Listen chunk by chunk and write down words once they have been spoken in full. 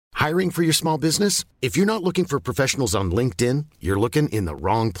Hiring for your small business? If you're not looking for professionals on LinkedIn, you're looking in the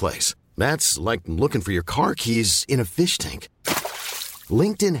wrong place. That's like looking for your car keys in a fish tank.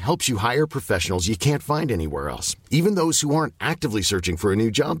 LinkedIn helps you hire professionals you can't find anywhere else, even those who aren't actively searching for a new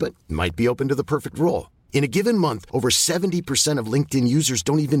job but might be open to the perfect role. In a given month, over 70% of LinkedIn users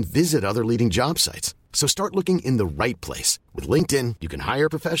don't even visit other leading job sites. So start looking in the right place. With LinkedIn, you can hire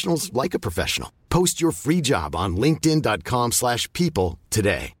professionals like a professional. Post your free job on linkedin.com/people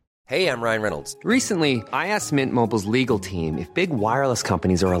today. Hey, I'm Ryan Reynolds. Recently, I asked Mint Mobile's legal team if big wireless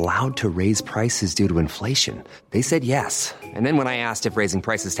companies are allowed to raise prices due to inflation. They said yes. And then when I asked if raising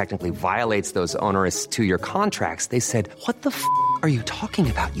prices technically violates those onerous two-year contracts, they said, "What the f*** are you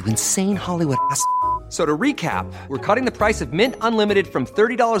talking about, you insane Hollywood ass?" So to recap, we're cutting the price of Mint Unlimited from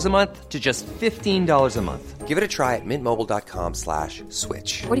 $30 a month to just $15 a month. Give it a try at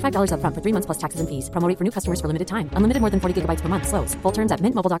mintmobile.com/switch. $45 up front for 3 months plus taxes and fees. Promo rate for new customers for limited time. Unlimited more than 40 gigabytes per month. Slows full terms at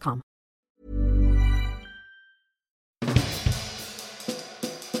mintmobile.com.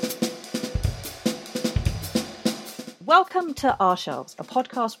 Welcome to Ourshelves, a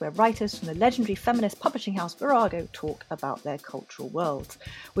podcast where writers from the legendary feminist publishing house Virago talk about their cultural worlds.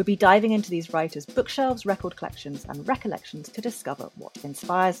 We'll be diving into these writers' bookshelves, record collections, and recollections to discover what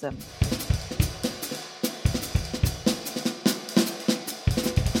inspires them.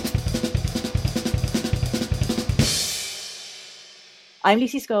 I'm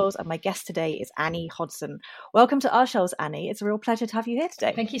Lucy Scholes, and my guest today is Annie Hodson. Welcome to Ourshelves, Annie. It's a real pleasure to have you here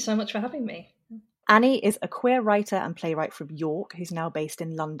today. Thank you so much for having me. Annie is a queer writer and playwright from York who's now based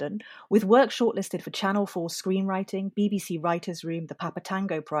in London, with work shortlisted for Channel 4 screenwriting, BBC Writers' Room, the Papa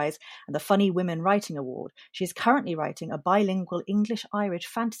Tango Prize, and the Funny Women Writing Award. She is currently writing a bilingual English-Irish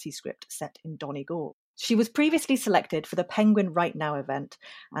fantasy script set in Donegal. She was previously selected for the Penguin Right Now event,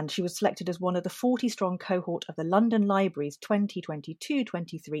 and she was selected as one of the 40-strong cohort of the London Library's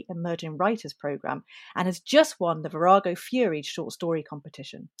 2022-23 Emerging Writers Programme, and has just won the Virago Fury short story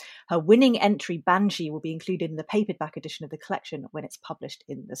competition. Her winning entry, Banshee, will be included in the paperback edition of the collection when it's published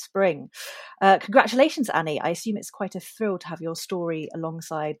in the spring. Congratulations, Annie. I assume it's quite a thrill to have your story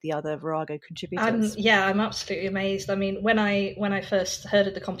alongside the other Virago contributors. I'm absolutely amazed. I mean, when I first heard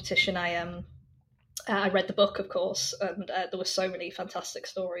of the competition, I read the book, of course, and there were so many fantastic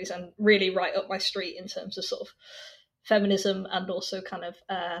stories and really right up my street in terms of sort of feminism and also kind of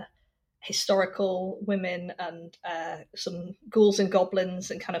historical women and some ghouls and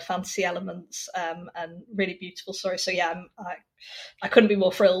goblins and kind of fantasy elements and really beautiful stories. So yeah, I couldn't be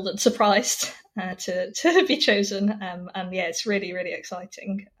more thrilled and surprised to be chosen. And yeah, it's really, really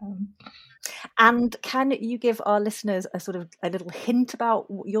exciting. And can you give our listeners a little hint about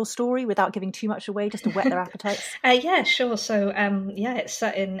your story without giving too much away, just to whet their appetites? Yeah, sure. So it's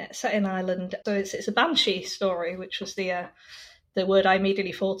set in Ireland. So it's a Banshee story, which was the word I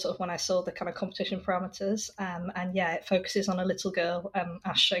immediately thought of when I saw the kind of competition parameters. And yeah, it focuses on a little girl,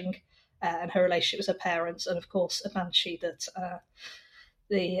 Aisling, and her relationship with her parents, and of course a banshee that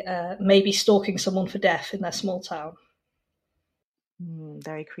may be stalking someone for death in their small town.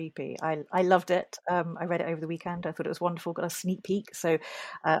 Very creepy. I loved it. I read it over the weekend. I thought it was wonderful. Got a sneak peek. So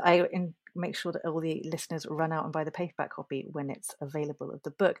I make sure that all the listeners run out and buy the paperback copy when it's available of the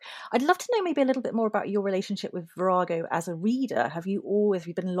book. I'd love to know maybe a little bit more about your relationship with Virago as a reader. Have you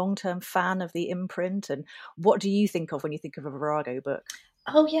been a long-term fan of the imprint? And what do you think of when you think of a Virago book?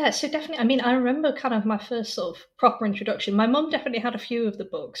 Oh yeah, so definitely. I mean, I remember kind of my first sort of proper introduction. My mum definitely had a few of the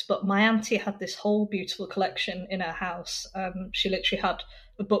books, but my auntie had this whole beautiful collection in her house. She literally had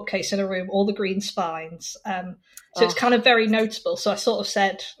a bookcase in her room, all the green spines. So it's kind of very notable. So I sort of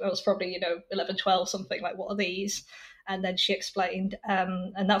said, I was probably, 11, 12, something like, what are these? And then she explained,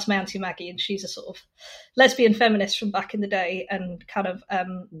 and that's my Auntie Maggie, and she's a sort of lesbian feminist from back in the day, and kind of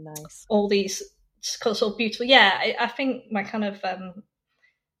nice. All these sort of beautiful. Yeah, I think my kind of...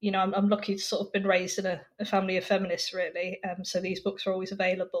 I'm lucky to sort of been raised in a family of feminists, really. So these books are always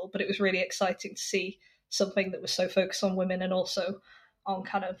available, but it was really exciting to see something that was so focused on women and also on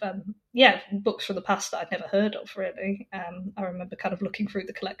kind of, books from the past that I'd never heard of, really. I remember kind of looking through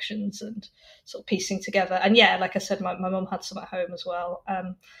the collections and sort of piecing together. And yeah, like I said, my mum had some at home as well.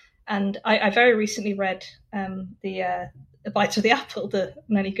 And I very recently read A Bite of the Apple, the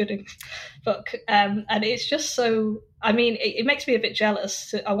Nanny Gooding book. And it's just so, I mean, it makes me a bit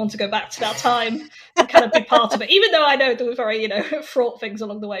jealous. I want to go back to that time and kind of be part of it, even though I know there were very, fraught things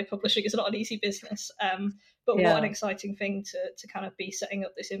along the way. Publishing is not an easy business. But what an exciting thing to kind of be setting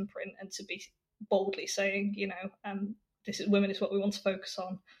up this imprint and to be boldly saying, this is women is what we want to focus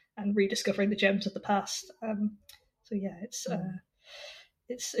on, and rediscovering the gems of the past. So yeah, it's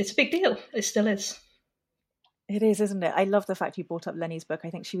a big deal. It still is. It is, isn't it? I love the fact you brought up Lenny's book. I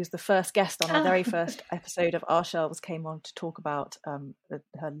think she was the first guest on our very first episode of Ourshelves, came on to talk about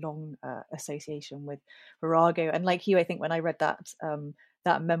her long association with Virago. And like you, I think when I read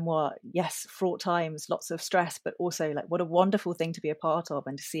that memoir, yes, fraught times, lots of stress, but also like what a wonderful thing to be a part of,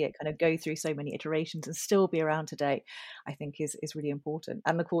 and to see it kind of go through so many iterations and still be around today, I think is really important.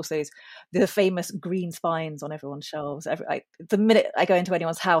 And of course, the famous green spines on everyone's shelves. The minute I go into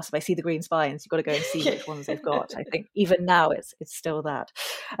anyone's house, if I see the green spines, you've got to go and see which ones they've got. I think even now it's still that.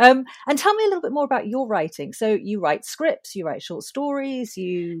 And tell me a little bit more about your writing. So you write scripts, you write short stories,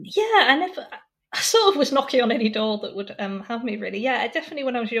 I sort of was knocking on any door that would have me, really. Yeah, definitely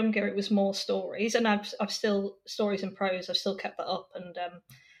when I was younger, it was more stories, and I've still stories and prose. I've still kept that up, and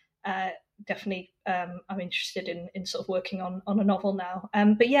definitely I'm interested in sort of working on a novel now.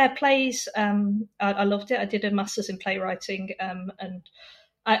 But yeah, plays. I loved it. I did a master's in playwriting, and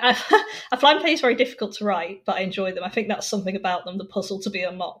I find plays very difficult to write, but I enjoy them. I think that's something about them, the puzzle to be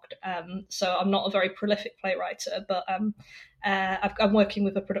unlocked. So I'm not a very prolific playwright, but I'm working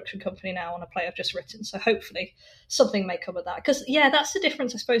with a production company now on a play I've just written. So hopefully something may come of that. Because, yeah, that's the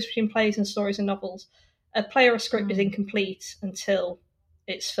difference, I suppose, between plays and stories and novels. A play or a script is incomplete until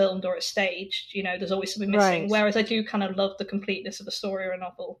it's filmed or it's staged. You know, there's always something missing. Right. Whereas I do kind of love the completeness of a story or a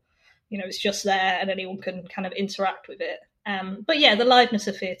novel. You know, it's just there and anyone can kind of interact with it. But yeah, the liveness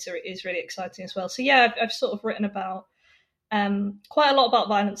of theatre is really exciting as well. So yeah, I've sort of written about quite a lot about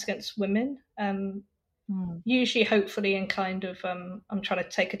violence against women. Usually, hopefully, in kind of I'm trying to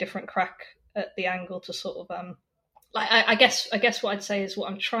take a different crack at the angle to sort of I guess what I'd say is what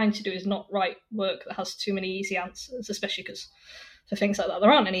I'm trying to do is not write work that has too many easy answers, especially because for things like that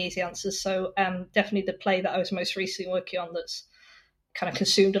there aren't any easy answers. So definitely the play that I was most recently working on that's kind of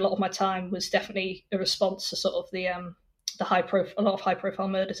consumed a lot of my time was definitely a response to sort of a lot of high profile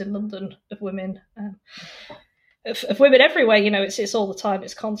murders in London of women. Of women everywhere, you know, it's all the time,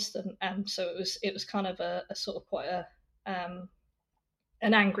 it's constant. So it was kind of a sort of quite an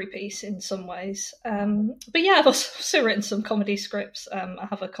angry piece in some ways. But yeah, I've also written some comedy scripts. I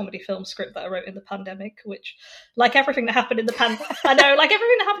have a comedy film script that I wrote in the pandemic, which, like everything that happened in the pandemic, I know, like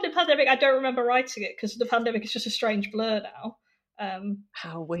everything that happened in the pandemic, I don't remember writing it because the pandemic is just a strange blur now.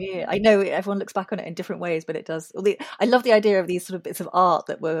 How weird. I know everyone looks back on it in different ways, but it does. I love the idea of these sort of bits of art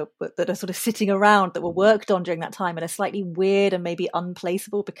that are sort of sitting around, that were worked on during that time and are slightly weird and maybe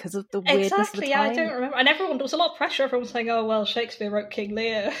unplaceable because of the weirdness of the time. Yeah, I don't remember. And there was a lot of pressure. Everyone was saying, oh, well, Shakespeare wrote King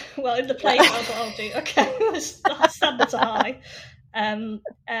Lear. Well, in the play, I was like, oh, gee, okay, standards are high.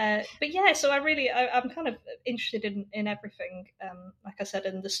 But yeah, so I'm kind of interested in everything. Like I said,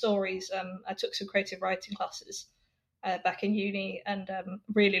 in the stories, I took some creative writing classes back in uni, and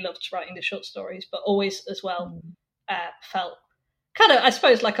really loved writing the short stories, but always as well felt kind of, I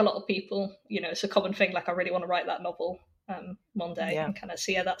suppose, like a lot of people, you know, it's a common thing, like I really want to write that novel one day, and kind of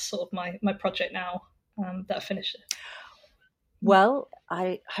see, that's sort of my project now that I finished it. Well,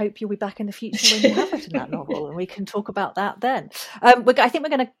 I hope you'll be back in the future when you have written that novel, and we can talk about that then. I think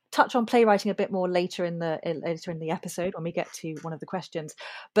we're going to touch on playwriting a bit more later in the episode when we get to one of the questions.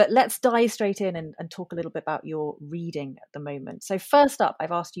 But let's dive straight in and talk a little bit about your reading at the moment. So first up,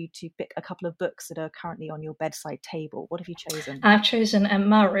 I've asked you to pick a couple of books that are currently on your bedside table. What have you chosen? I've chosen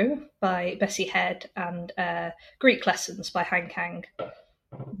Maru by Bessie Head and Greek Lessons by Han Kang.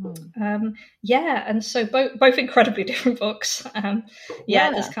 And so both incredibly different books.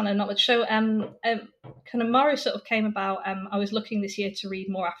 There's kind of not much. So kind of Maru sort of came about. I was looking this year to read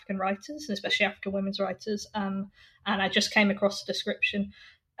more African writers, and especially African women's writers, and I just came across the description,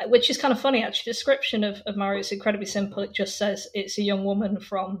 which is kind of funny actually. The description of Maru is incredibly simple. It just says it's a young woman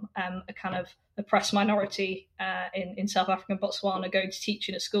from a kind of oppressed minority in South Africa and Botswana going to teach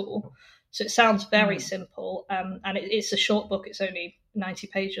in a school. So it sounds very simple, and it's a short book. It's only 90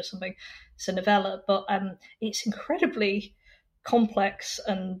 pages or something. It's a novella, but it's incredibly complex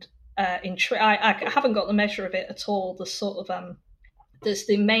and I haven't got the measure of it at all. The sort of there's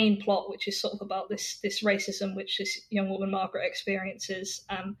the main plot, which is sort of about this racism which this young woman Margaret experiences,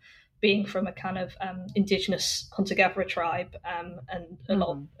 being from a kind of indigenous hunter-gatherer tribe, and a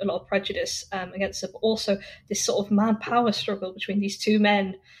lot of prejudice against her, but also this sort of man-power struggle between these two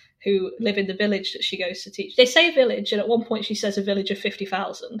men who live in the village that she goes to teach. They say village, and at one point she says a village of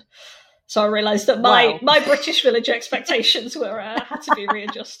 50,000. So I realised that my British village expectations were had to be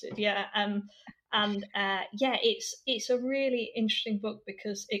readjusted. It's a really interesting book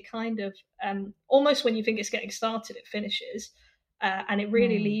because it kind of almost when you think it's getting started, it finishes, and it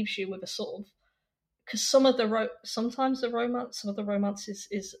really leaves you with a sort of, because sometimes the romance, some of the romance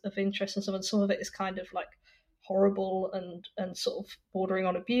is of interest, and some of it is kind of like horrible and sort of bordering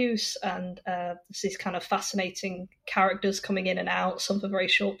on abuse, and there's these kind of fascinating characters coming in and out, some for very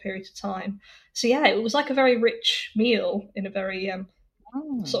short periods of time. So yeah, it was like a very rich meal in a very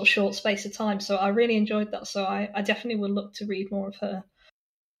sort of short space of time. So I really enjoyed that. So I definitely would look to read more of her.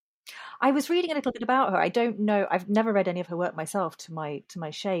 I was reading a little bit about her. I don't know. I've never read any of her work myself, to my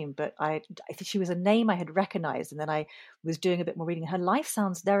shame. But I think she was a name I had recognised, and then I was doing a bit more reading. Her life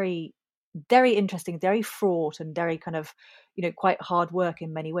sounds very, very interesting, very fraught, and very kind of, quite hard work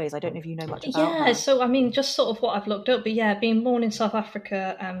in many ways. I don't know if you know much about her. Yeah, so I mean, just sort of what I've looked up, but yeah, being born in South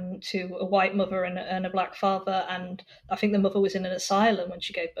Africa to a white mother and a black father, and I think the mother was in an asylum when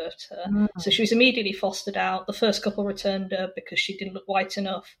she gave birth to her. So she was immediately fostered out. The first couple returned her because she didn't look white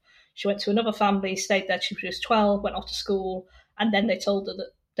enough. She went to another family, stayed there till she was 12, went off to school, and then they told her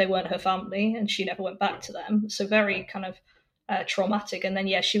that they weren't her family, and she never went back to them. So very kind of traumatic. And then,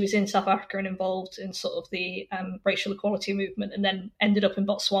 yeah, she was in South Africa and involved in sort of the racial equality movement, and then ended up in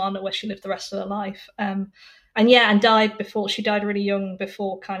Botswana where she lived the rest of her life. And died before, she died really young,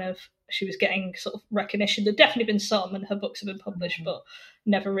 before kind of she was getting sort of recognition. There'd definitely been some, and her books have been published, but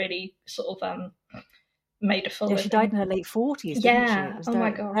never really sort of made a full living. She died in her late 40s, didn't she? Oh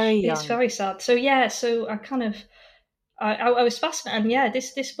my gosh, very young. It's very sad. So yeah, so I kind of I was fascinated, and yeah,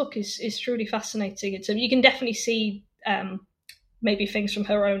 this book is truly fascinating. And so you can definitely see maybe things from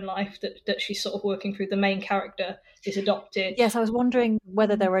her own life that she's sort of working through. The main character is adopted. Yes, I was wondering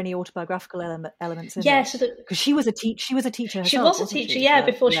whether there were any autobiographical elements in it. Yes, because she was a teacher herself. She was a teacher,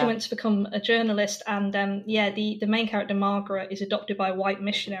 before she went to become a journalist. And the main character, Margaret, is adopted by a white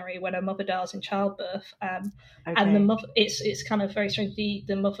missionary when her mother dies in childbirth. And the mother, it's kind of very strange.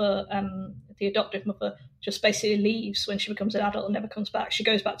 The mother, the adoptive mother, just basically leaves when she becomes an adult and never comes back. She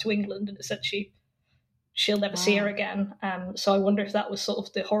goes back to England, and essentially she'll never see her again. So I wonder if that was sort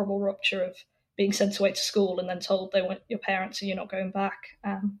of the horrible rupture of being sent away to school and then told they weren't your parents and you're not going back.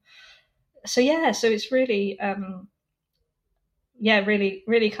 So it's really, really,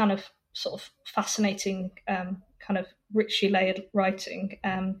 really kind of sort of fascinating, kind of richly layered writing.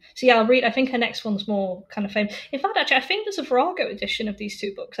 I think her next one's more kind of famous. In fact, actually, I think there's a Virago edition of these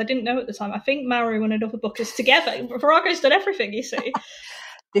two books. I didn't know at the time. I think Maru and another book is together. Virago's done everything, you see.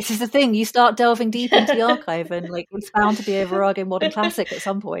 This is the thing, you start delving deep into the archive and it's bound to be a Virago modern classic at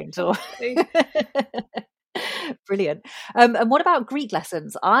some point. Or Brilliant. And what about Greek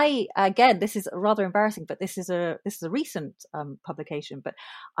lessons? This is rather embarrassing, but this is a recent publication, but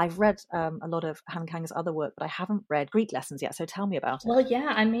I've read a lot of Han Kang's other work, but I haven't read Greek lessons yet. So tell me about it. Well,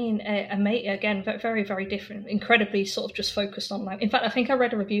 yeah, I mean, again, very, very different, incredibly sort of just focused on language. In fact, I think I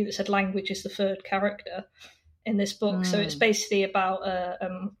read a review that said language is the third character in this book. So it's basically about a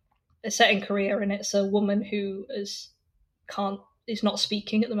set in Korea, and it's a woman who is not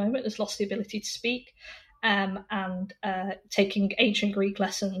speaking at the moment, has lost the ability to speak, and taking ancient Greek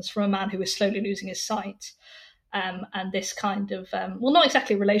lessons from a man who is slowly losing his sight. And this kind of, not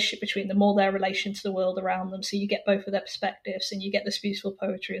exactly a relationship between them, more their relation to the world around them. So you get both of their perspectives, and you get this beautiful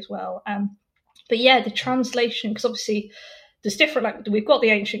poetry as well. But yeah, the translation, because obviously there's different, like we've got the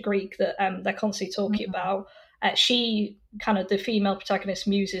ancient Greek that they're constantly talking about. She kind of, the female protagonist,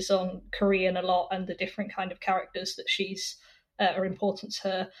 muses on Korean a lot and the different kind of characters that she's are important to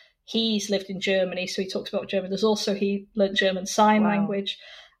her. He's lived in Germany, so he talks about German. There's also, he learned German sign language.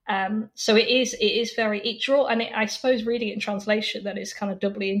 So I suppose reading it in translation then is kind of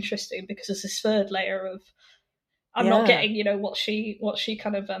doubly interesting, because there's this third layer of, I'm not getting, what she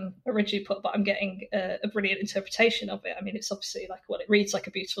kind of originally put, but I'm getting a brilliant interpretation of it. I mean, it's obviously it reads like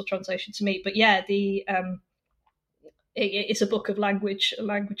a beautiful translation to me, but yeah, it's a book of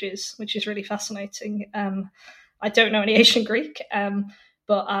languages, which is really fascinating. I don't know any ancient Greek,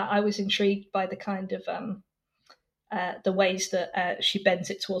 but I was intrigued by the kind of the ways that she bends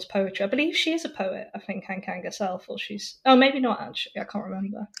it towards poetry. I believe she is a poet, I think, Han Kang herself, or maybe not, actually. I can't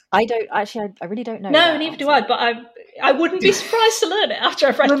remember. I really don't know. No, neither do I, but I wouldn't be surprised to learn it after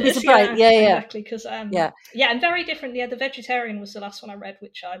I've read this. Yeah, exactly, because and very different. Yeah, The Vegetarian was the last one I read,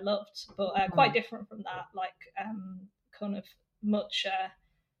 which I loved, but quite different from that, kind of much,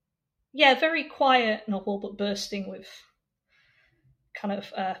 very quiet novel, but bursting with kind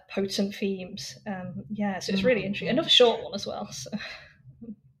of potent themes. So it's really interesting. Another short one as well. So.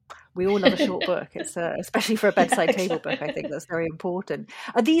 We all love a short book. It's especially for a bedside table book. I think that's very important.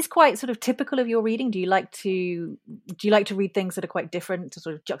 Are these quite sort of typical of your reading? Do you like to read things that are quite different, to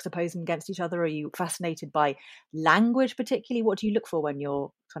sort of juxtapose them against each other? Are you fascinated by language particularly? What do you look for when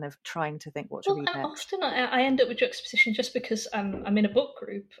you're kind of trying to think what to read next? Often I end up with juxtaposition just because I'm in a book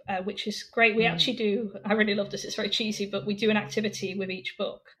group, which is great. We actually do, I really love this, it's very cheesy, but we do an activity with each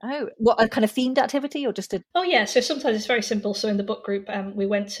book. Oh, what, a kind of themed activity or just a... Oh yeah, so sometimes it's very simple. So in the book group, we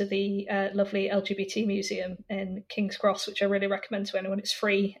went to the lovely LGBT museum in King's Cross, which I really recommend to anyone. It's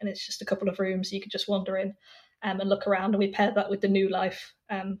free and it's just a couple of rooms. You can just wander in and look around. And we paired that with The New Life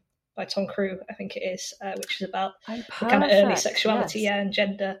by Tom Crew, I think it is, which is about the kind of early sexuality and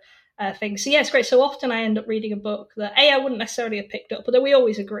gender things. So yeah, it's great. So often I end up reading a book that I wouldn't necessarily have picked up, but then we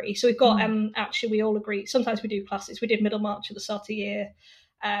always agree. So we've got actually we all agree. Sometimes we do classes. We did Middlemarch at the start of the year,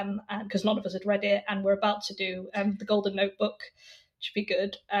 and because none of us had read it, and we're about to do the Golden Notebook, which should be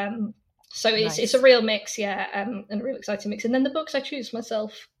good. So it's a real mix, and a real exciting mix. And then the books I choose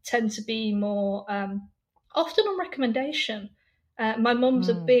myself tend to be more often on recommendation. My mum's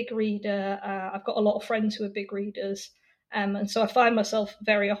a big reader. I've got a lot of friends who are big readers. And so I find myself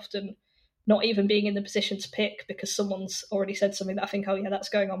very often not even being in the position to pick because someone's already said something that I think, oh yeah, that's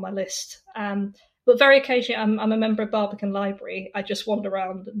going on my list. But very occasionally, I'm a member of Barbican Library. I just wander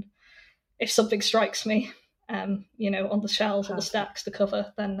around, and if something strikes me, on the shelves or the stacks, the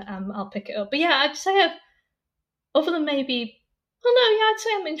cover, then I'll pick it up. But yeah, I'd say other than maybe, I'd say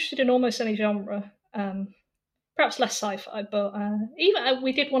I'm interested in almost any genre. Perhaps less sci-fi, but even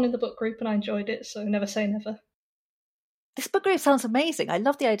we did one in the book group and I enjoyed it, so never say never. This book group sounds amazing. I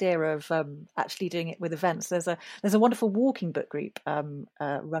love the idea of actually doing it with events. There's a wonderful walking book group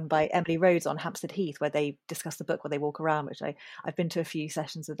run by Emily Rhodes on Hampstead Heath, where they discuss the book while they walk around, which I've been to a few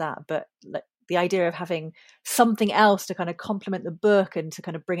sessions of that. But the idea of having something else to kind of complement the book and to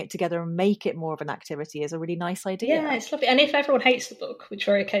kind of bring it together and make it more of an activity is a really nice idea. Yeah, it's lovely. And if everyone hates the book, which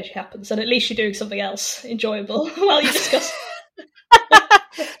very occasionally happens, then at least you're doing something else enjoyable while you discuss.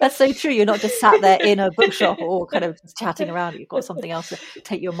 That's so true. You're not just sat there in a bookshop or kind of just chatting around. You've got something else to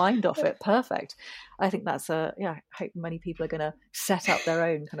take your mind off it. Perfect. I think that's I hope many people are going to set up their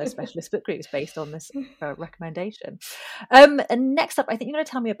own kind of specialist book groups based on this recommendation. And next up, I think you're going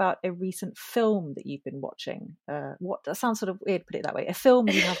to tell me about a recent film that you've been watching. That sounds sort of weird, put it that way. A film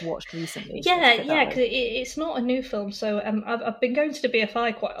you have watched recently. Yeah, because it's not a new film. So I've been going to the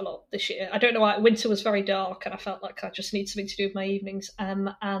BFI quite a lot this year. I don't know why. Winter was very dark, and I felt like I just need something to do with my evenings. And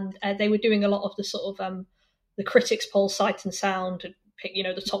they were doing a lot of the sort of the critics poll Sight and Sound, and pick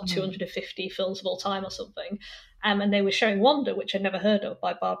the top 250 films of all time or something. And they were showing Wanda, which I'd never heard of,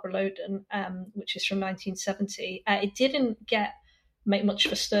 by Barbara Loden, which is from 1970. It didn't make much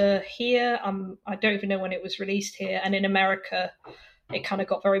of a stir here. I don't even know when it was released here. And in America, it kind of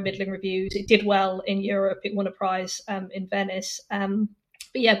got very middling reviews. It did well in Europe. It won a prize in Venice. But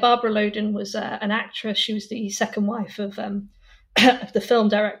yeah, Barbara Loden was an actress. She was the second wife of the film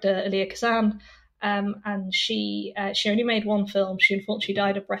director Elia Kazan. And she only made one film. She unfortunately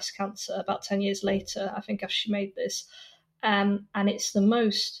died of breast cancer about 10 years later, I think, after she made this. And it's the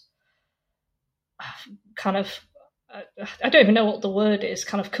most kind of, I don't even know what the word is,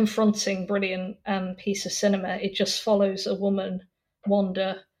 kind of confronting, brilliant piece of cinema. It just follows a woman,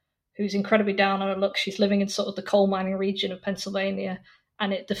 Wanda, who's incredibly down on her luck. She's living in sort of the coal mining region of Pennsylvania.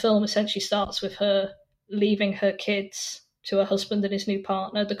 And the film essentially starts with her leaving her kids to her husband and his new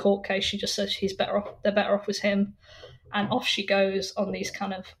partner. The court case, she just says they're better off with him. And off she goes on these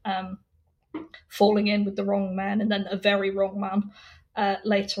kind of falling in with the wrong man, and then a very wrong man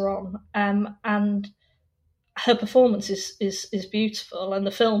later on. And her performance is beautiful. And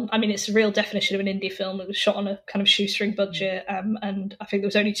the film, I mean, it's a real definition of an indie film. It was shot on a kind of shoestring budget. And I think there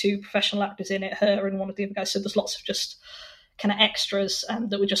was only 2 professional actors in it, her and one of the other guys. So there's lots of just kind of extras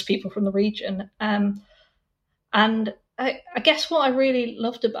that were just people from the region. And I guess what I really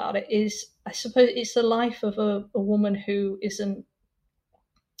loved about it is, I suppose, it's the life of a woman who isn't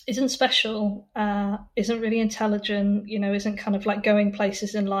special, isn't really intelligent, isn't kind of like going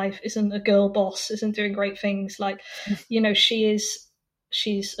places in life, isn't a girl boss, isn't doing great things. Like,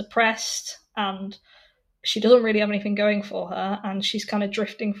 she's oppressed and she doesn't really have anything going for her, and she's kind of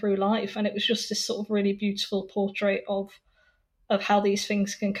drifting through life. And it was just this sort of really beautiful portrait of how these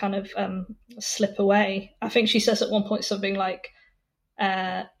things can kind of slip away. I think she says at one point something like,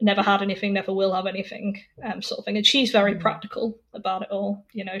 never had anything, never will have anything, sort of thing. And she's very practical about it all.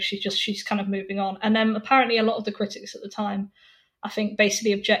 She's kind of moving on. And then apparently a lot of the critics at the time, I think,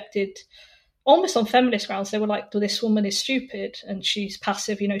 basically objected almost on feminist grounds. They were like, well, this woman is stupid and she's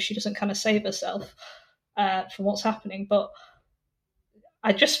passive, she doesn't kind of save herself from what's happening. But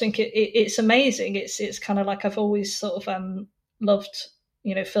I just think it's amazing. It's kind of like, I've always sort of loved,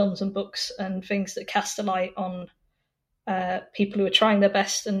 films and books and things that cast a light on people who are trying their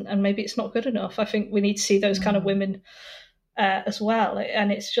best and maybe it's not good enough. I think we need to see those kind of women as well.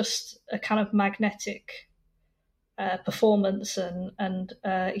 And it's just a kind of magnetic performance and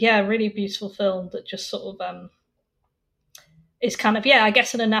a really beautiful film that just sort of is kind of, I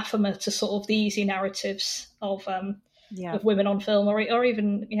guess, an anathema to sort of the easy narratives of women on film, or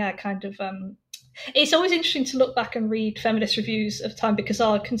even kind of. It's always interesting to look back and read feminist reviews of time, because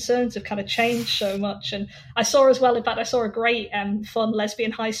our concerns have kind of changed so much. And I saw as well, in fact, I saw a great fun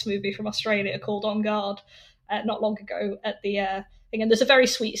lesbian heist movie from Australia called On Guard not long ago at the thing. And there's a very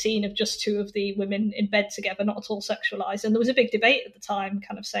sweet scene of just two of the women in bed together, not at all sexualized. And there was a big debate at the time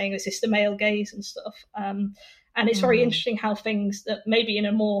kind of saying, is this the male gaze and stuff? And it's very interesting how things that maybe in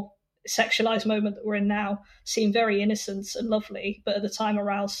a more sexualized moment that we're in now seem very innocent and lovely, but at the time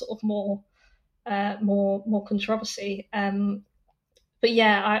aroused sort of more controversy. But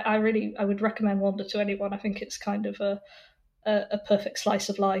I would recommend Wanda to anyone. I think it's kind of a perfect slice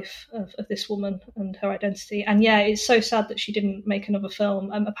of life of this woman and her identity. And it's so sad that she didn't make another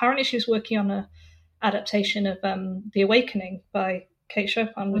film. Apparently she was working on a adaptation of The Awakening by Kate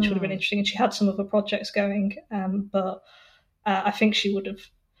Chopin, which would have been interesting, and she had some other projects going, but I think she would have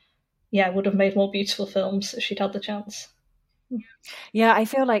made more beautiful films if she'd had the chance. Yeah, I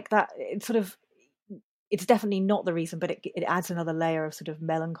feel like that it's definitely not the reason, but it adds another layer of sort of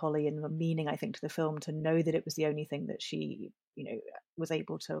melancholy and meaning, I think, to the film, to know that it was the only thing that she, was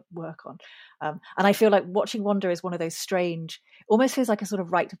able to work on. And I feel like watching Wanda is one of those strange, almost feels like a sort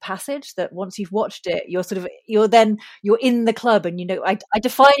of rite of passage, that once you've watched it, you're in the club, and I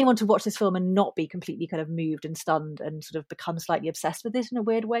defy anyone to watch this film and not be completely kind of moved and stunned and sort of become slightly obsessed with it in a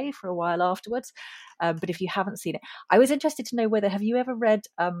weird way for a while afterwards. But if you haven't seen it, I was interested to know have you ever read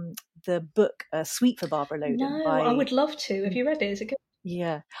the book Sweet for Barbara Loden? No, I would love to. Have you read it? Is it good?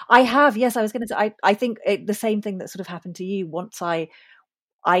 Yeah, I have. Yes, I was going to say, I think the same thing that sort of happened to you. Once I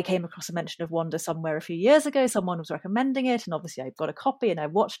came across a mention of Wanda somewhere a few years ago, someone was recommending it, and obviously I got a copy and I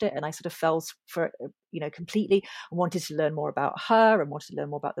watched it, and I sort of fell for it, completely, and wanted to learn more about her and wanted to learn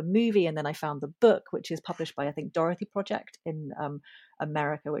more about the movie. And then I found the book, which is published by, I think, Dorothy Project in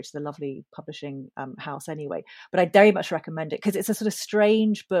America, which is a lovely publishing house anyway. But I very much recommend it, because it's a sort of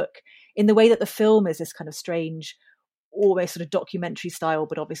strange book in the way that the film is this kind of strange, almost sort of documentary style,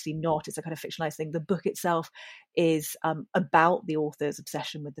 but obviously not. It's a kind of fictionalized thing. The book itself is about the author's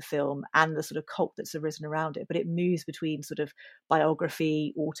obsession with the film and the sort of cult that's arisen around it, but it moves between sort of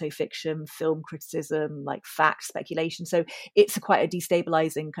biography, autofiction, film criticism, like fact, speculation. So it's quite a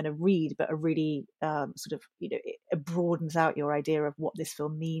destabilizing kind of read, but a really sort of, it broadens out your idea of what this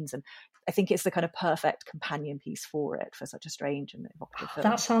film means. And I think it's the kind of perfect companion piece for it, for such a strange and evocative film.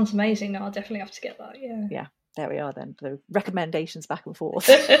 That sounds amazing. No, I'll definitely have to get that. Yeah. There we are then, the recommendations back and forth.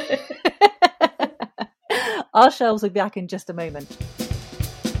 Ourshelves will be back in just a moment.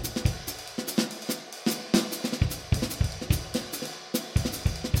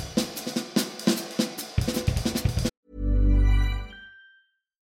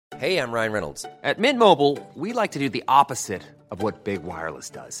 Hey, I'm Ryan Reynolds. At Mint Mobile, we like to do the opposite of what Big Wireless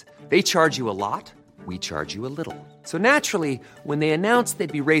does. They charge you a lot. We charge you a little. So naturally, when they announced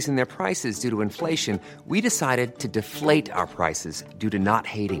they'd be raising their prices due to inflation, we decided to deflate our prices due to not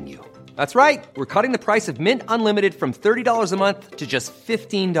hating you. That's right. We're cutting the price of Mint Unlimited from $30 a month to just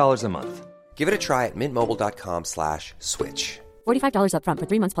 $15 a month. Give it a try at mintmobile.com/switch. $45 up front for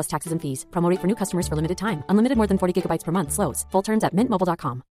 3 months plus taxes and fees. Promo rate for new customers for limited time. Unlimited more than 40 gigabytes per month. Slows full terms at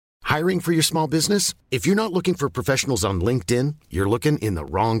mintmobile.com. Hiring for your small business? If you're not looking for professionals on LinkedIn, you're looking in the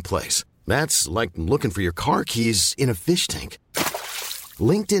wrong place. That's like looking for your car keys in a fish tank.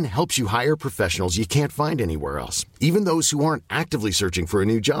 LinkedIn helps you hire professionals you can't find anywhere else, even those who aren't actively searching for a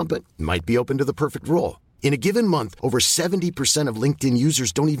new job but might be open to the perfect role. In a given month, over 70% of LinkedIn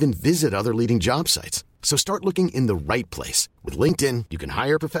users don't even visit other leading job sites. So start looking in the right place. With LinkedIn, you can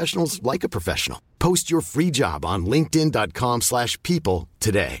hire professionals like a professional. Post your free job on linkedin.com/people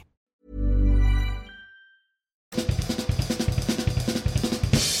today.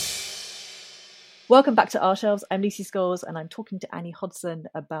 Welcome back to Ourshelves. I'm Lucy Scholes, and I'm talking to Annie Hodson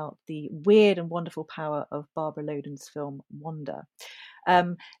about the weird and wonderful power of Barbara Loden's film Wanda.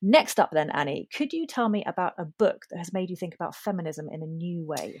 Next up then, Annie, could you tell me about a book that has made you think about feminism in a new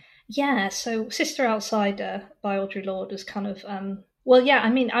way? Yeah, so Sister Outsider by Audre Lorde is kind of...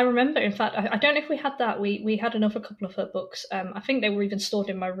 I remember, in fact, I don't know if we had that. We had another couple of her books. I think they were even stored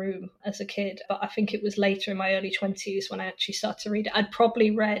in my room as a kid, but I think it was later in my early 20s when I actually started to read it. I'd probably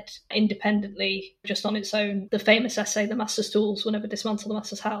read independently, just on its own, the famous essay, The Master's Tools Will Never Dismantle the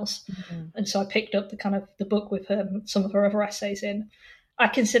Master's House. Mm-hmm. And so I picked up the book with some of her other essays in. I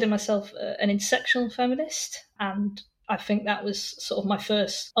consider myself an intersectional feminist, and I think that was sort of my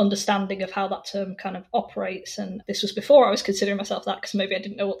first understanding of how that term kind of operates. And this was before I was considering myself that, because maybe I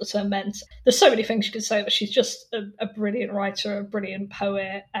didn't know what the term meant. There's so many things you could say, but she's just a brilliant writer, a brilliant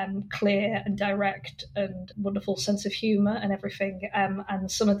poet, clear and direct and wonderful sense of humour and everything. And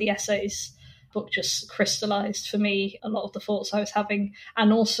some of the essays book just crystallized for me a lot of the thoughts I was having,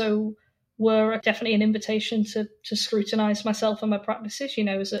 and also were definitely an invitation to scrutinize myself and my practices.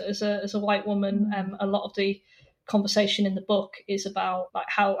 As a white woman, a lot of the conversation in the book is about like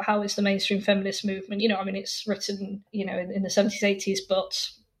how is the mainstream feminist movement. It's written in the 70s, 80s, but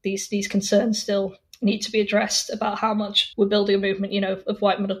these concerns still need to be addressed about how much we're building a movement, of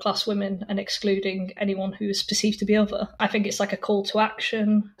white middle class women and excluding anyone who is perceived to be other. I think it's like a call to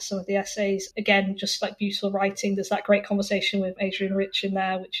action. Some of the essays, again, just like beautiful writing. There's that great conversation with Adrienne Rich in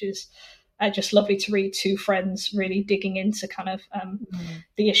there, which is just lovely to read, two friends really digging into kind of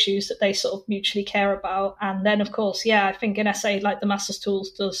the issues that they sort of mutually care about. And then, of course, I think an essay like The Master's Tools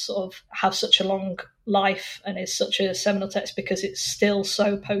does sort of have such a long life and is such a seminal text because it's still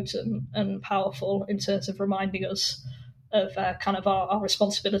so potent and powerful in terms of reminding us of kind of our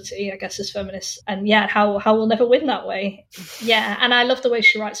responsibility, I guess, as feminists, and how we'll never win that way. And I love the way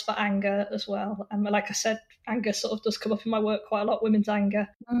she writes about anger as well. And like I said, anger sort of does come up in my work quite a lot, women's anger.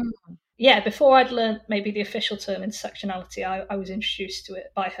 Before I'd learned maybe the official term intersectionality, I was introduced to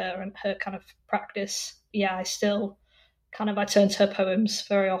it by her and her kind of practice. I still I turn to her poems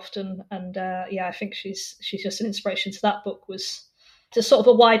very often, and I think she's just an inspiration. So that book was just sort of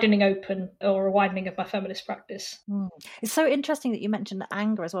a widening of my feminist practice. It's so interesting that you mentioned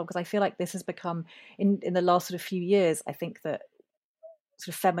anger as well, because I feel like this has become in the last sort of few years, I think that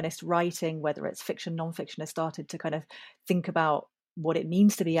sort of feminist writing, whether it's fiction, non-fiction, has started to kind of think about what it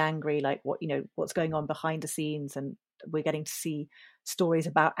means to be angry, like what's going on behind the scenes, and we're getting to see stories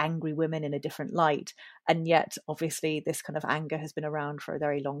about angry women in a different light. And yet obviously this kind of anger has been around for a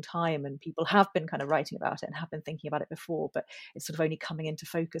very long time, and people have been kind of writing about it and have been thinking about it before, but it's sort of only coming into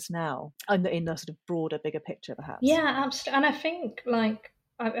focus now in the sort of broader, bigger picture perhaps. Absolutely. And I think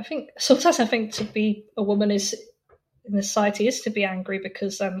I think sometimes to be a woman is in the society is to be angry,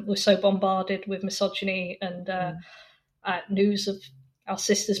 because we're so bombarded with misogyny and news of our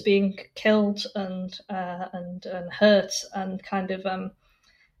sisters being killed and hurt, and kind of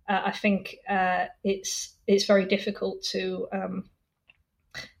I think it's very difficult to kind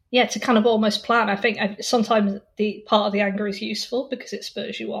of almost plan. I think sometimes the part of the anger is useful because it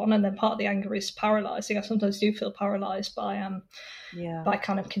spurs you on, and then part of the anger is paralyzing. I sometimes do feel paralyzed by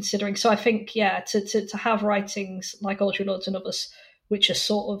kind of considering. So I think to have writings like Audre Lorde and others which are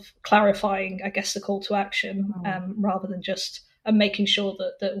sort of clarifying, I guess, the call to action, rather than just making sure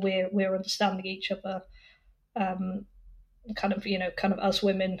that we're understanding each other, kind of as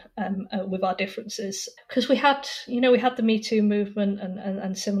women, with our differences. Because we had the Me Too movement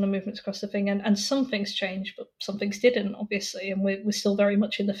and similar movements across the thing, and some things changed, but some things didn't, obviously, and we're still very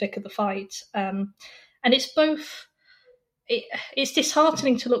much in the thick of the fight. And it's both. It's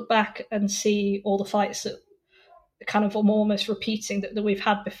disheartening to look back and see all the fights that kind of almost repeating that we've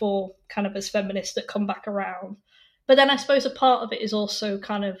had before, kind of as feminists, that come back around. But then I suppose a part of it is also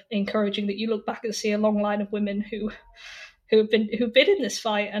kind of encouraging that you look back and see a long line of women who've been in this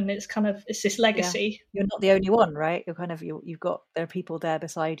fight, and it's this legacy. You're not the only one, right? You've got, there are people there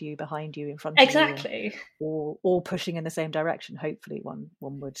beside you, behind you, in front of you, all pushing in the same direction. Hopefully, one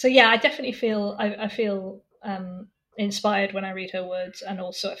would. So I definitely feel I feel inspired when I read her words, and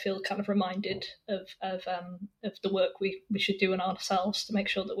also I feel kind of reminded of the work we should do on ourselves to make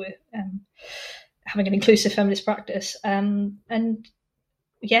sure that we're having an inclusive feminist practice, and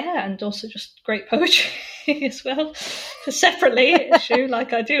also just great poetry as well. Separately,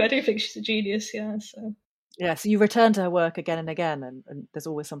 like I do think she's a genius. So you return to her work again and again, and there's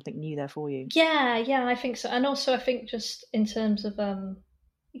always something new there for you. I think so. And also I think just in terms of I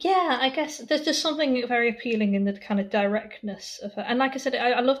guess there's just something very appealing in the kind of directness of her. And like I said,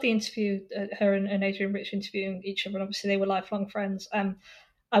 I love the interview, her and Adrienne Rich interviewing each other, and obviously they were lifelong friends.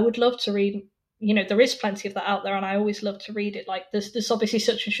 I would love to read, there is plenty of that out there, and I always love to read it. Like there's obviously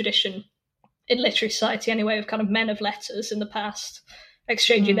such a tradition in literary society anyway of kind of men of letters in the past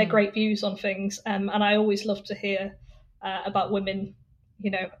exchanging their great views on things. And I always love to hear about women,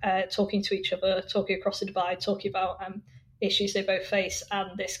 talking to each other, talking across the divide, talking about issues they both face,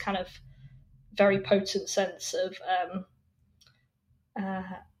 and this kind of very potent sense of,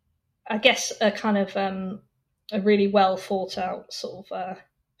 I guess, a kind of a really well thought out sort of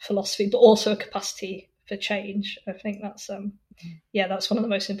philosophy, but also a capacity for change. I think that's yeah, that's one of the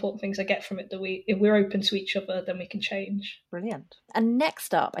most important things I get from it, that if we're open to each other, then we can change. Brilliant. And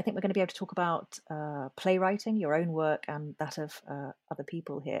next up, I think we're going to be able to talk about playwriting, your own work and that of other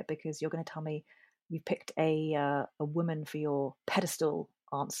people here, because you're going to tell me you've picked a woman for your pedestal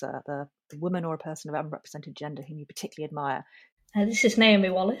answer, the woman or a person of unrepresented gender whom you particularly admire. This is Naomi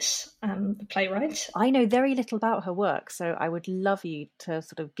Wallace, the playwright. I know very little about her work, so I would love you to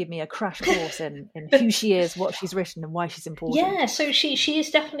sort of give me a crash course in who she is, what she's written, and why she's important. Yeah, so she is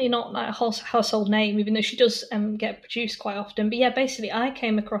definitely not like a household name, even though she does get produced quite often. But yeah, basically, I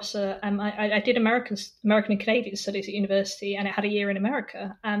came across her. I did American and Canadian studies at university, and I had a year in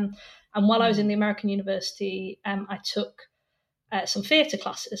America. And while I was in the American university, I took some theatre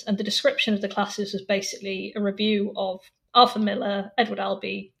classes, and the description of the classes was basically a review of Arthur Miller, Edward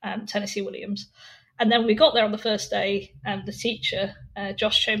Albee, Tennessee Williams. And then we got there on the first day, and the teacher,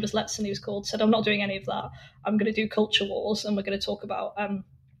 Josh Chambers-Letson, he was called, said, I'm not doing any of that. I'm going to do culture wars, and we're going to talk about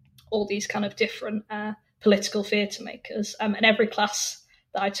all these kind of different political theatre makers. And every class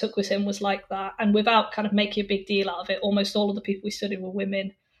that I took with him was like that. And without kind of making a big deal out of it, almost all of the people we studied were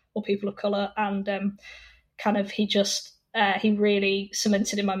women or people of colour. And kind of he really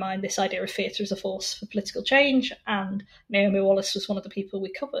cemented in my mind this idea of theatre as a force for political change. And Naomi Wallace was one of the people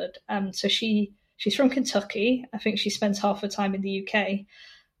we covered. So she's from Kentucky. I think she spends half her time in the UK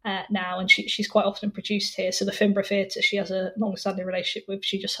now, and she's quite often produced here. So the Finborough Theatre, she has a long-standing relationship with.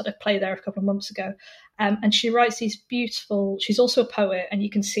 She just had a play there a couple of months ago. And she writes these beautiful, she's also a poet, and you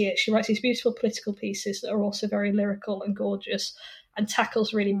can see it. She writes these beautiful political pieces that are also very lyrical and gorgeous and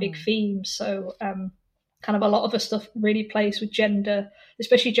tackles really big themes. So kind of a lot of her stuff really plays with gender,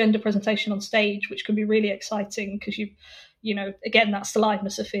 especially gender presentation on stage, which can be really exciting because you know, again, that's the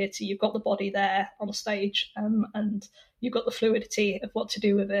liveness of theatre. You've got the body there on the stage, and you've got the fluidity of what to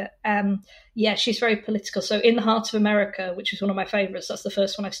do with it. Yeah, she's very political. So In the Heart of America, which is one of my favourites, that's the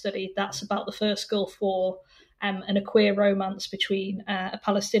first one I studied. That's about the first Gulf War and a queer romance between a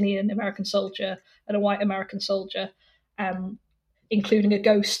Palestinian American soldier and a white American soldier, including a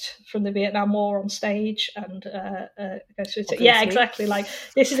ghost from the Vietnam War on stage. And yeah, exactly. Like,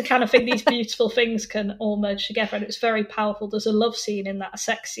 this is the kind of thing, these beautiful things can all merge together, and it's very powerful. There's a love scene in that, a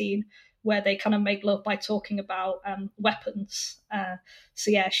sex scene, where they kind of make love by talking about weapons.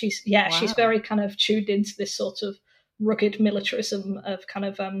 So yeah, she's very kind of tuned into this sort of rugged militarism of kind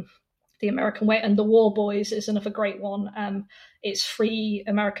of the American way. And The War Boys is another great one. It's 3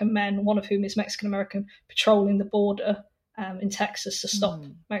 American men, one of whom is Mexican American, patrolling the border in Texas to stop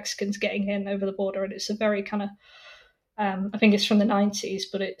Mexicans getting in over the border. And it's a very kind of I think it's from the 90s,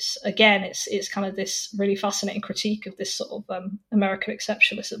 but it's kind of this really fascinating critique of this sort of American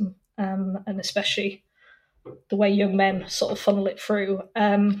exceptionalism, and especially the way young men sort of funnel it through.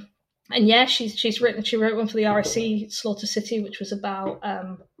 And yeah, she wrote one for the RSC, Slaughter City, which was about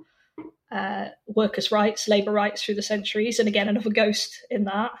workers' rights, labour rights through the centuries, and again, another ghost in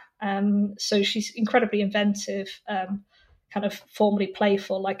that. So she's incredibly inventive, kind of formally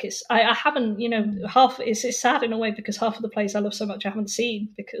playful. Like, I haven't, it's sad in a way, because half of the plays I love so much I haven't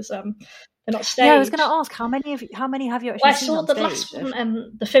seen because they're not staged. Yeah, I was going to ask, how many have you actually seen on stage? I saw the last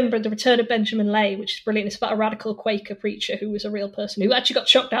one, The Finborough, The Return of Benjamin Lay, which is brilliant. It's about a radical Quaker preacher who was a real person, who actually got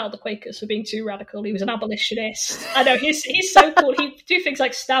chucked out of the Quakers for being too radical. He was an abolitionist. I know, he's so cool. He'd do things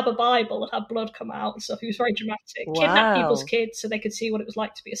like stab a Bible and have blood come out and stuff. He was very dramatic. Wow. Kidnap people's kids so they could see what it was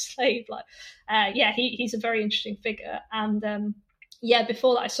like to be a slave. He's a very interesting figure. And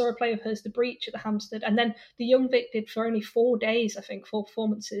before that, I saw a play of hers, The Breach, at the Hampstead. And then The Young Vic did for only 4 days, I think, 4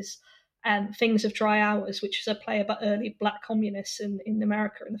 performances, Things of Dry Hours, which is a play about early black communists in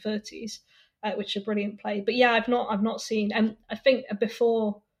America in the 30s, which is a brilliant play. But yeah, I've not seen. And I think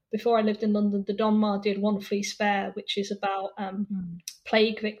before I lived in London, the Donmar did One Fleece Fair, which is about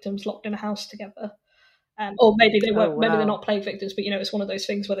plague victims locked in a house together. Or maybe they weren't. Maybe they're not plague victims, but it's one of those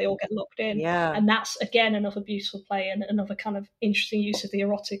things where they all get locked in. Yeah. And that's again another beautiful play and another kind of interesting use of the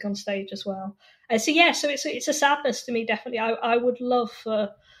erotic on stage as well. So it's a sadness to me, definitely. I would love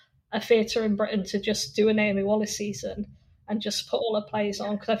for a theatre in Britain to just do a Naomi Wallace season and just put all her plays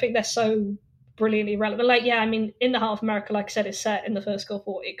on, because I think they're so brilliantly relevant. In the Heart of America, like I said, is set in the first Gulf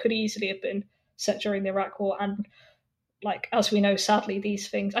War. It could easily have been set during the Iraq War, and as we know, sadly, these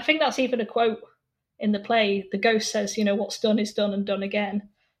things. I think that's even a quote in the play. The ghost says, "What's done is done and done again."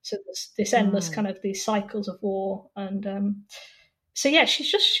 So there's this endless kind of these cycles of war, and so yeah,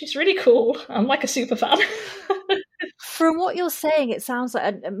 she's really cool. I'm like a super fan. From what you're saying, it sounds like,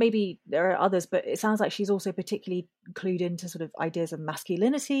 and maybe there are others, but it sounds like she's also particularly clued into sort of ideas of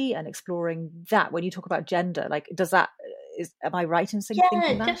masculinity and exploring that. When you talk about gender, is am I right in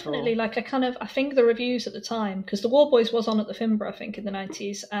thinking that? Definitely. Like I think the reviews at the time, because The War Boys was on at the Finborough, I think, in the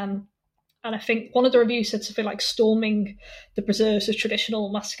 90s. And I think one of the reviews said something like storming the preserves of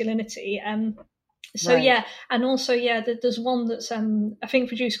traditional masculinity. So Right. yeah, and also there's one that's I think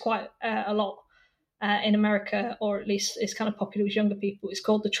produced quite a lot in America, or at least it's kind of popular with younger people. It's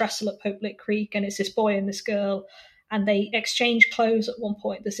called The Trestle at Pope Lick Creek, and it's this boy and this girl, and they exchange clothes at one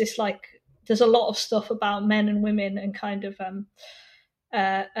point. There's a lot of stuff about men and women and kind of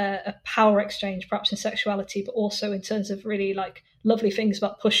a power exchange, perhaps in sexuality, but also in terms of really like lovely things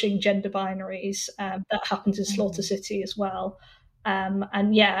about pushing gender binaries that happens in Slaughter City as well. And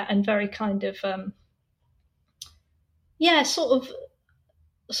very kind of sort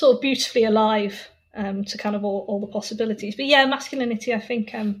of beautifully alive to kind of all the possibilities. But yeah, masculinity, I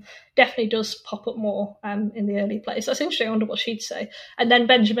think, definitely does pop up more in the early plays. That's interesting. I wonder what she'd say. And then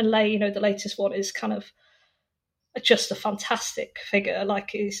Benjamin Lay, the latest one, is kind of just a fantastic figure. Like,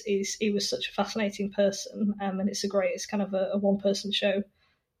 he was such a fascinating person, and it's kind of a one-person show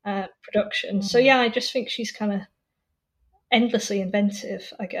production. So yeah, I just think she's kind of endlessly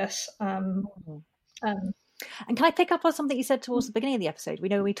inventive, I guess. And can I pick up on something you said towards the beginning of the episode?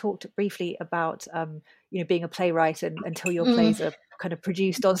 We talked briefly about, being a playwright until your plays are kind of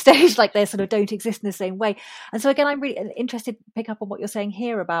produced on stage, like they sort of don't exist in the same way. And so again, I'm really interested to pick up on what you're saying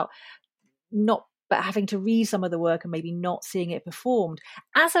here about not but having to read some of the work and maybe not seeing it performed.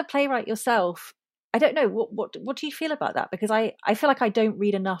 As a playwright yourself, I don't know, what do you feel about that? Because I feel like I don't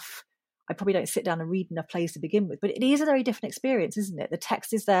read enough. I probably don't sit down and read enough plays to begin with, but it is a very different experience, isn't it? The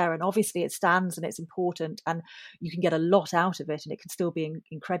text is there and obviously it stands and it's important and you can get a lot out of it and it can still be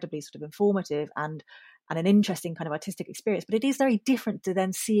incredibly sort of informative and an interesting kind of artistic experience. But it is very different to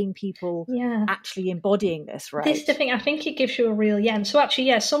then seeing people actually embodying this, right? This is the thing. I think it gives you a real yen. So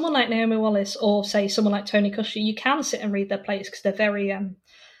actually, someone like Naomi Wallace or say someone like Tony Kushner, you can sit and read their plays because they're very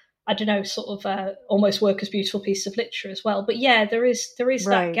I don't know, sort of almost work as beautiful pieces of literature as well. But yeah, there is right.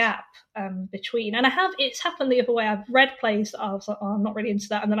 That gap between. And it's happened the other way. I've read plays that I was like, oh, I'm not really into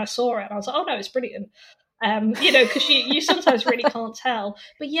that. And then I saw it and I was like, oh no, it's brilliant. Because you sometimes really can't tell.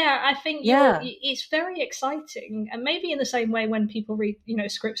 But yeah, I think it's very exciting. And maybe in the same way when people read,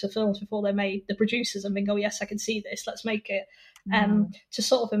 scripts of films before they're made, the producers and think, oh yes, I can see this, let's make it. To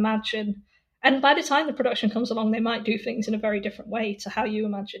sort of imagine. And by the time the production comes along, they might do things in a very different way to how you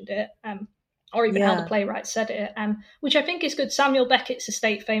imagined it, or even how the playwright said it, which I think is good. Samuel Beckett's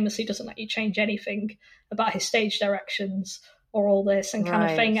estate famously doesn't let you change anything about his stage directions or all this and kind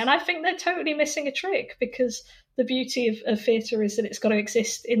of thing. And I think they're totally missing a trick because the beauty of theatre is that it's got to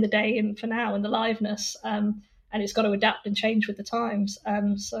exist in the day and for now and the liveness, and it's got to adapt and change with the times.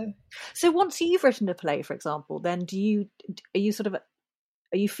 So once you've written a play, for example, then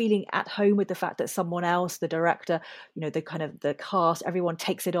are you feeling at home with the fact that someone else, the director, the cast, everyone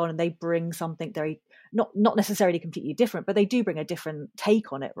takes it on and they bring something very not necessarily completely different, but they do bring a different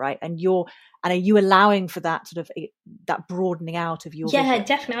take on it, right? And are you allowing for that sort of that broadening out of your vision?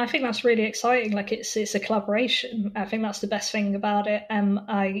 Definitely. I think that's really exciting. Like it's a collaboration. I think that's the best thing about it.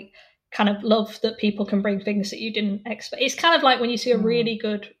 I kind of love that people can bring things that you didn't expect. It's kind of like when you see a really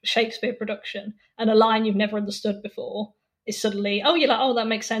good Shakespeare production and a line you've never understood before is suddenly, you're like, oh, that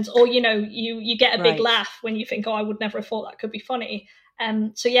makes sense. Or, you get a big laugh when you think, oh, I would never have thought that could be funny.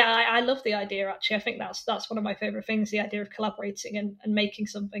 I love the idea, actually. I think that's one of my favourite things, the idea of collaborating and making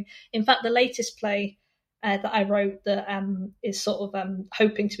something. In fact, the latest play that I wrote that is sort of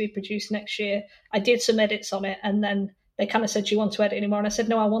hoping to be produced next year, I did some edits on it and then they kind of said, do you want to edit anymore? And I said,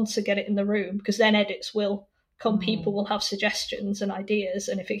 no, I want to get it in the room because then edits will come. People will have suggestions and ideas.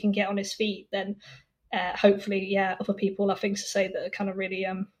 And if it can get on its feet, then hopefully, other people have things to say that are kind of really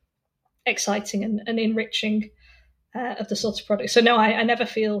exciting and enriching of the sort of product. So no, I never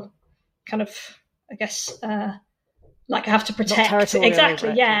feel kind of, I guess, like I have to protect.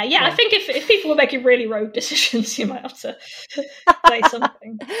 Exactly. Yeah. I think if people were making really rogue decisions, you might have to say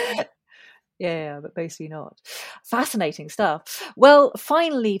something. Yeah, but basically not. Fascinating stuff. Well,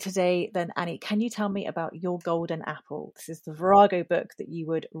 finally today then, Annie, can you tell me about Your Golden Apple? This is the Virago book that you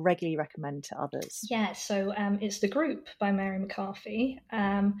would regularly recommend to others. Yeah, so it's The Group by Mary McCarthy.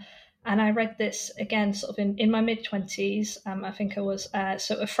 And I read this again sort of in my mid-20s. I think I was,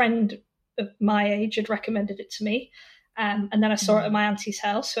 so a friend of my age had recommended it to me. And then I saw it at my auntie's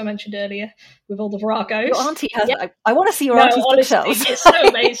house, who I mentioned earlier, with all the Viragos. Your auntie has. Yeah. I want to see your auntie's bookshelves. It's so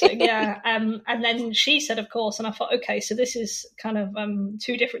amazing, yeah. And then she said, of course, and I thought, okay, so this is kind of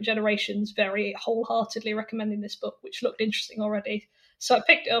two different generations very wholeheartedly recommending this book, which looked interesting already. So I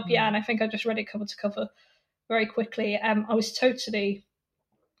picked it up, and I think I just read it cover to cover very quickly. I was totally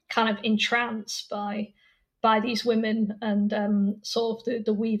kind of entranced by by these women and sort of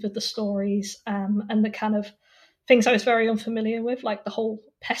the weave of the stories and the kind of things I was very unfamiliar with, like the whole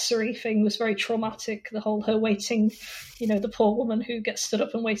pessary thing was very traumatic, the whole her waiting, the poor woman who gets stood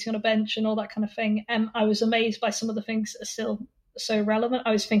up and waiting on a bench and all that kind of thing. I was amazed by some of the things that are still so relevant.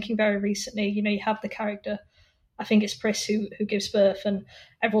 I was thinking very recently, you have the character, I think it's Pris who gives birth, and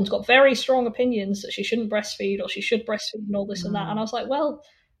everyone's got very strong opinions that she shouldn't breastfeed or she should breastfeed and all this and that. And I was like, well,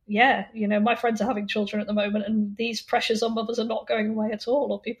 yeah, my friends are having children at the moment and these pressures on mothers are not going away at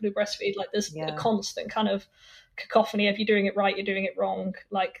all, or people who breastfeed. Like there's a constant kind of cacophony of you're doing it right, you're doing it wrong,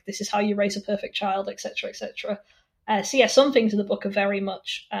 like this is how you raise a perfect child, etc., etc. So yeah, some things in the book are very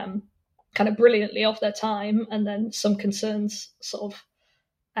much kind of brilliantly of their time, and then some concerns sort of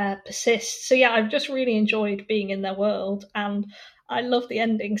persist. So yeah, I've just really enjoyed being in their world, and I love the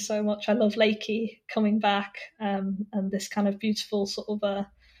ending so much. I love Lakey coming back and this kind of beautiful sort of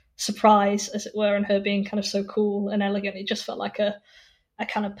surprise, as it were, and her being kind of so cool and elegant. It just felt like a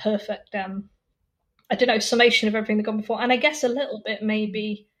kind of perfect I don't know, summation of everything that gone before, and I guess a little bit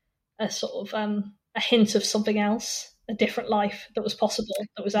maybe a sort of a hint of something else, a different life that was possible,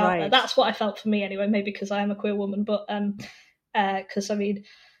 that was out there. That's what I felt for me anyway, maybe because I am a queer woman, but because I mean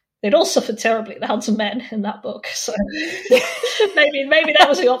they'd all suffered terribly at the hands of men in that book, so maybe that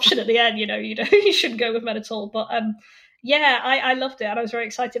was the option at the end. You shouldn't go with men at all, but yeah, I loved it and I was very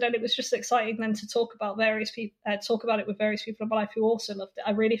excited, and it was just exciting then to talk about talk about it with various people in my life who also loved it.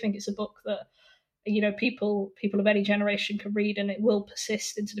 I really think it's a book that people of any generation can read, and it will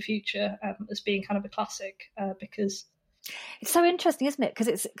persist into the future as being kind of a classic because it's so interesting, isn't it?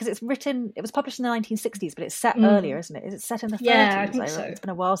 Because it's written, it was published in the 1960s, but it's set earlier, isn't it? Is it set in the 30s? Yeah, I think so. It's been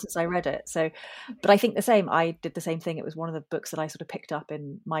a while since I read it. So, but I think the same. I did the same thing. It was one of the books that I sort of picked up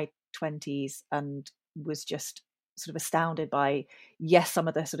in my 20s and was just sort of astounded by, yes, some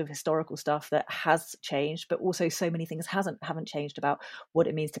of the sort of historical stuff that has changed, but also so many things haven't changed about what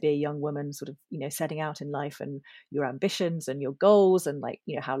it means to be a young woman, sort of, setting out in life and your ambitions and your goals, and like,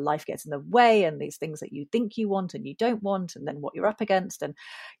 how life gets in the way and these things that you think you want and you don't want, and then what you're up against. And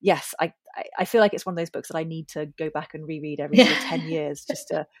yes, I feel like it's one of those books that I need to go back and reread every sort of 10 years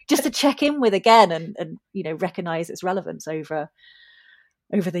just to check in with again and recognize its relevance over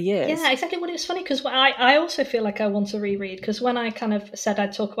the years. Yeah, exactly. Well, it's funny because I also feel like I want to reread, because when I kind of said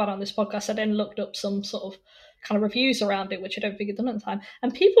I'd talk about it on this podcast, I then looked up some sort of kind of reviews around it, which I don't think I'd done at the time,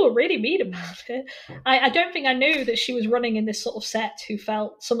 and people were really mean about it. I don't think I knew that she was running in this sort of set who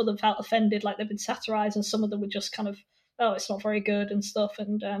some of them felt offended, like they've been satirized, and some of them were just kind of, oh, it's not very good and stuff,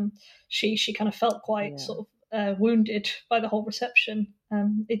 and she kind of felt quite sort of wounded by the whole reception.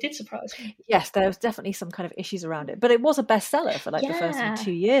 It did surprise me. Yes, there was definitely some kind of issues around it, but it was a bestseller for like the first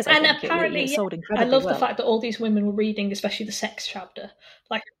 2 years. I think apparently it sold incredibly I love well. the fact that all these women were reading, especially the sex chapter.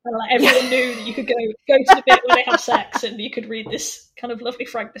 Like everyone knew that you could go to the bit where they have sex, and you could read this kind of lovely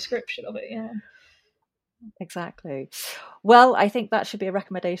frank description of it. Yeah. Exactly. Well, I think that should be a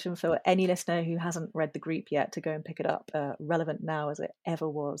recommendation for any listener who hasn't read The Group yet to go and pick it up. Relevant now as it ever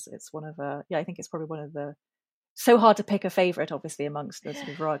was. It's one of I think it's probably one of the, so hard to pick a favourite, obviously, amongst the sort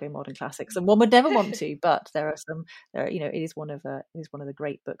of Virago modern classics, and one would never want to, but it is one of the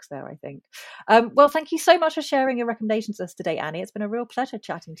great books there, I think. Well, thank you so much for sharing your recommendations with us today, Annie. It's been a real pleasure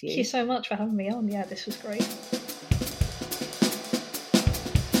chatting to you. Thank you so much for having me on. Yeah, this was great.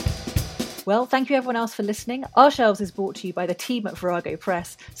 Well, thank you everyone else for listening. Ourshelves is brought to you by the team at Virago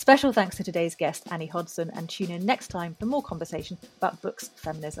Press. Special thanks to today's guest, Annie Hodson, and tune in next time for more conversation about books,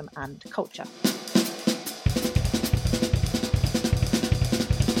 feminism and culture.